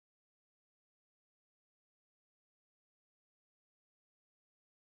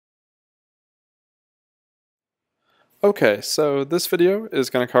Okay, so this video is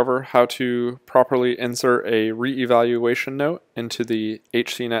going to cover how to properly insert a re-evaluation note into the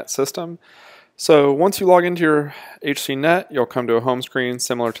HCnet system. So once you log into your HCnet, you'll come to a home screen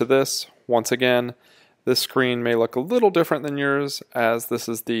similar to this. Once again, this screen may look a little different than yours as this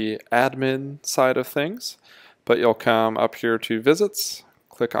is the admin side of things, but you'll come up here to Visits,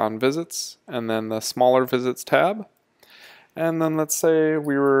 click on Visits, and then the Smaller Visits tab. And then let's say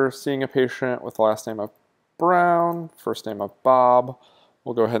we were seeing a patient with the last name of Brown, first name of Bob.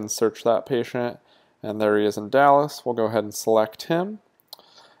 We'll go ahead and search that patient, and there he is in Dallas. We'll go ahead and select him.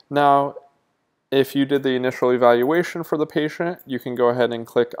 Now, if you did the initial evaluation for the patient, you can go ahead and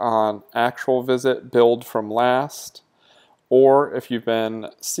click on Actual Visit, Billed from Last. Or if you've been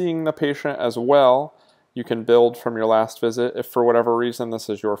seeing the patient as well, you can build from your last visit. If for whatever reason this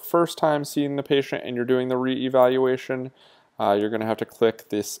is your first time seeing the patient and you're doing the re-evaluation, you're going to have to click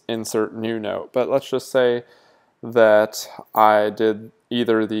this Insert New Note. But let's just say that I did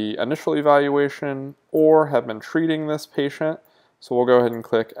either the initial evaluation or have been treating this patient. So we'll go ahead and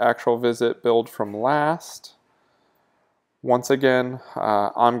click Actual Visit, Build from Last. Once again,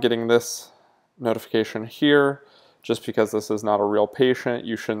 I'm getting this notification here just because this is not a real patient.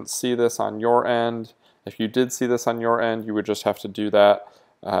 You shouldn't see this on your end. If you did see this on your end, you would just have to do that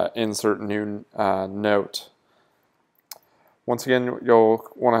Insert New Note. Once again, you'll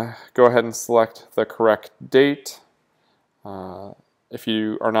want to go ahead and select the correct date. If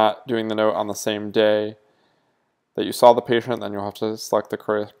you are not doing the note on the same day that you saw the patient, then you'll have to select the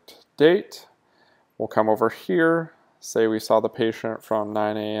correct date. We'll come over here, say we saw the patient from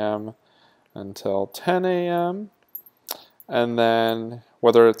 9 a.m. until 10 a.m. And then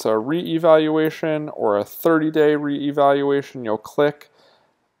whether it's a re-evaluation or a 30-day re-evaluation, you'll click.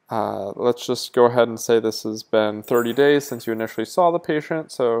 Let's just go ahead and say this has been 30 days since you initially saw the patient,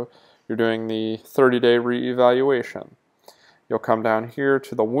 so you're doing the 30-day re-evaluation. You'll come down here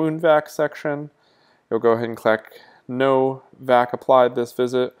to the wound vac section. You'll go ahead and click No vac applied this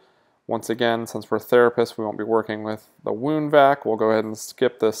visit. Once again, since we're therapists, we won't be working with the wound vac. We'll go ahead and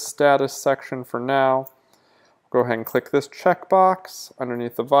skip the status section for now. Go ahead and click this checkbox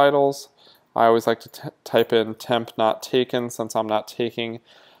underneath the vitals. I always like to type in temp not taken since I'm not taking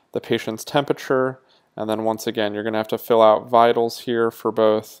the patient's temperature, and then once again you're going to have to fill out vitals here for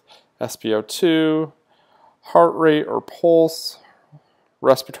both SpO2, heart rate or pulse,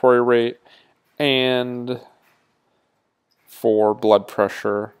 respiratory rate, and for blood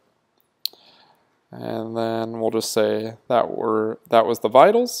pressure. And then we'll just say that was the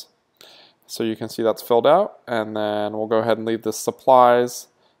vitals. So you can see that's filled out, and then we'll go ahead and leave the supplies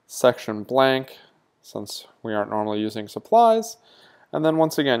section blank since we aren't normally using supplies. And then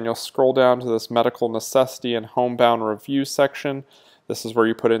once again, you'll scroll down to this medical necessity and homebound review section. This is where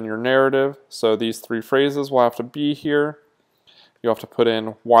you put in your narrative. So these three phrases will have to be here. You'll have to put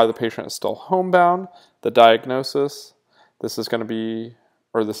in why the patient is still homebound, the diagnosis. This is going to be,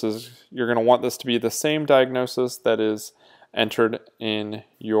 or you're going to want this to be the same diagnosis that is entered in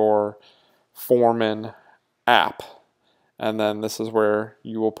your Foreman app. And then this is where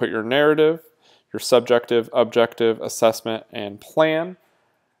you will put your narrative, your subjective, objective, assessment, and plan.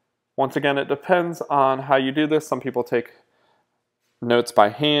 Once again, it depends on how you do this. Some people take notes by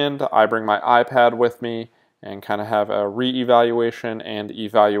hand. I bring my iPad with me and kind of have a re-evaluation and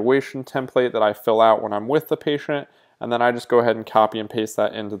evaluation template that I fill out when I'm with the patient, and then I just go ahead and copy and paste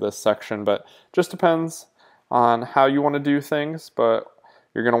that into this section. But just depends on how you want to do things, but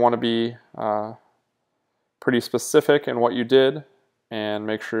you're going to want to be pretty specific in what you did and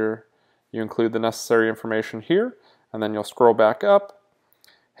make sure you include the necessary information here, and then you'll scroll back up,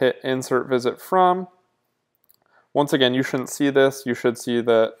 hit Insert Visit From. Once again, you shouldn't see this. You should see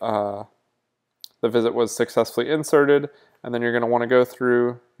that the visit was successfully inserted, and then you're going to want to go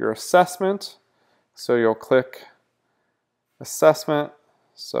through your assessment. So you'll click Assessment.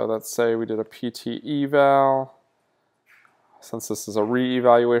 So let's say we did a PT eval. Since this is a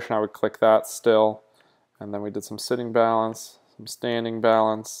re-evaluation, I would click that still. And then we did some sitting balance, some standing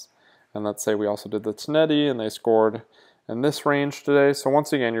balance. And let's say we also did the TNETI and they scored in this range today. So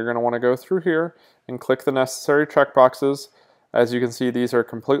once again, you're going to want to go through here and click the necessary checkboxes. As you can see, these are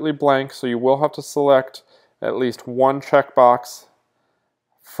completely blank, so you will have to select at least one checkbox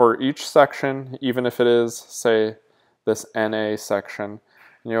for each section, even if it is, say, this NA section.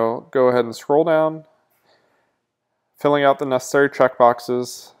 And you'll go ahead and scroll down, filling out the necessary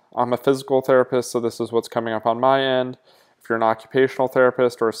checkboxes. I'm a physical therapist, so this is what's coming up on my end. If you're an occupational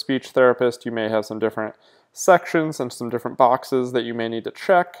therapist or a speech therapist, you may have some different sections and some different boxes that you may need to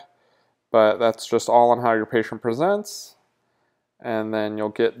check, but that's just all on how your patient presents. And then you'll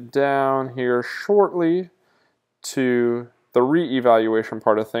get down here shortly to the re-evaluation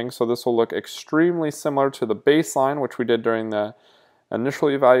part of things. So this will look extremely similar to the baseline, which we did during the initial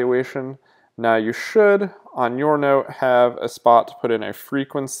evaluation. Now you should, on your note, have a spot to put in a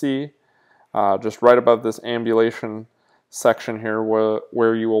frequency, just right above this ambulation section here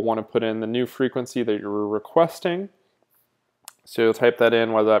where you will want to put in the new frequency that you're requesting. So you'll type that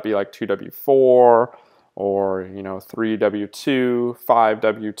in, whether that be like 2W4 or 3W2,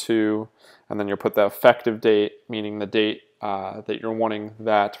 5W2, and then you'll put the effective date, meaning the date that you're wanting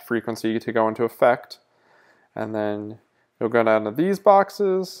that frequency to go into effect. And then you'll go down to these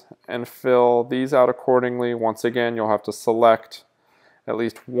boxes and fill these out accordingly. Once again, you'll have to select at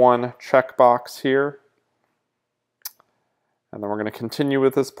least one checkbox here. And then we're going to continue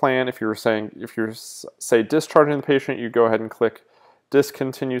with this plan. If you're say discharging the patient, you go ahead and click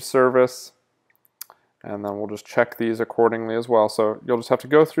discontinue service. And then we'll just check these accordingly as well. So you'll just have to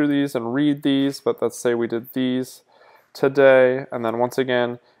go through these and read these, but let's say we did these today. And then once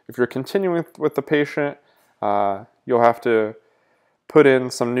again, if you're continuing with the patient, you'll have to put in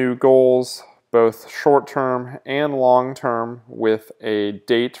some new goals, both short-term and long-term, with a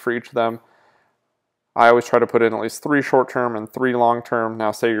date for each of them. I always try to put in at least 3 short-term and 3 long-term.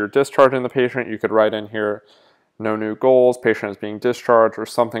 Now say you're discharging the patient, you could write in here, no new goals, patient is being discharged, or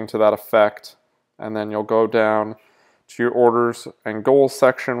something to that effect. And then you'll go down to your orders and goals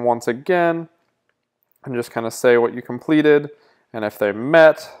section once again and just kind of say what you completed and if they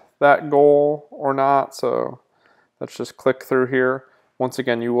met that goal or not. So let's just click through here. Once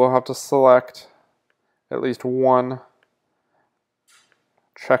again, you will have to select at least one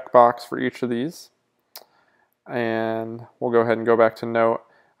checkbox for each of these. And we'll go ahead and go back to note.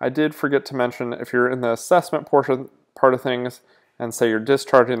 I did forget to mention, if you're in the assessment part of things and say you're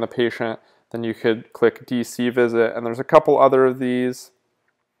discharging the patient, then you could click DC visit. And there's a couple other of these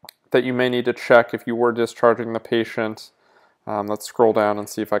that you may need to check if you were discharging the patient. Let's scroll down and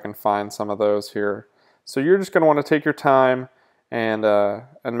see if I can find some of those here. So you're just going to want to take your time and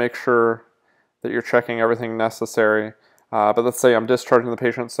make sure that you're checking everything necessary. But let's say I'm discharging the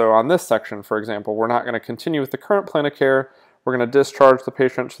patient. So on this section, for example, we're not going to continue with the current plan of care. We're going to discharge the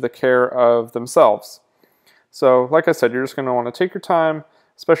patient to the care of themselves. So like I said, you're just going to want to take your time,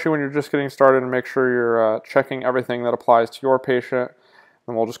 especially when you're just getting started, and make sure you're checking everything that applies to your patient.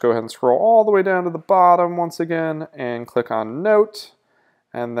 And we'll just go ahead and scroll all the way down to the bottom once again and click on Note.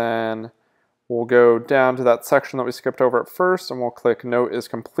 And then we'll go down to that section that we skipped over at first, and we'll click Note is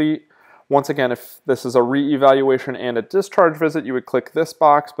complete. Once again, if this is a re-evaluation and a discharge visit, you would click this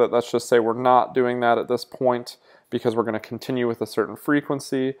box, but let's just say we're not doing that at this point because we're going to continue with a certain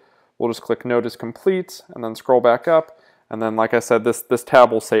frequency. We'll just click Note is complete and then scroll back up. And then, like I said, this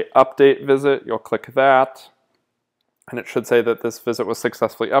tab will say Update Visit. You'll click that, and it should say that this visit was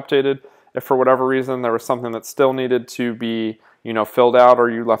successfully updated. If for whatever reason there was something that still needed to be filled out, or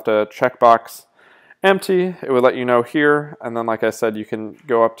you left a checkbox empty, it would let you know here. And then, like I said, you can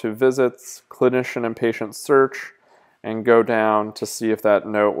go up to Visits, Clinician and Patient Search, and go down to see if that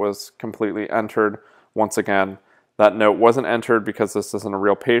note was completely entered. Once again, that note wasn't entered because this isn't a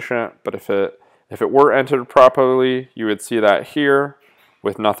real patient, but if it were entered properly, you would see that here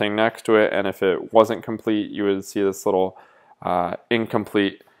with nothing next to it, and if it wasn't complete, you would see this little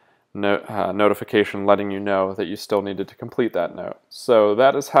incomplete notification letting you know that you still needed to complete that note. So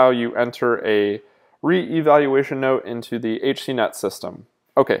that is how you enter a re-evaluation note into the HCnet system.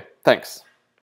 Okay, thanks.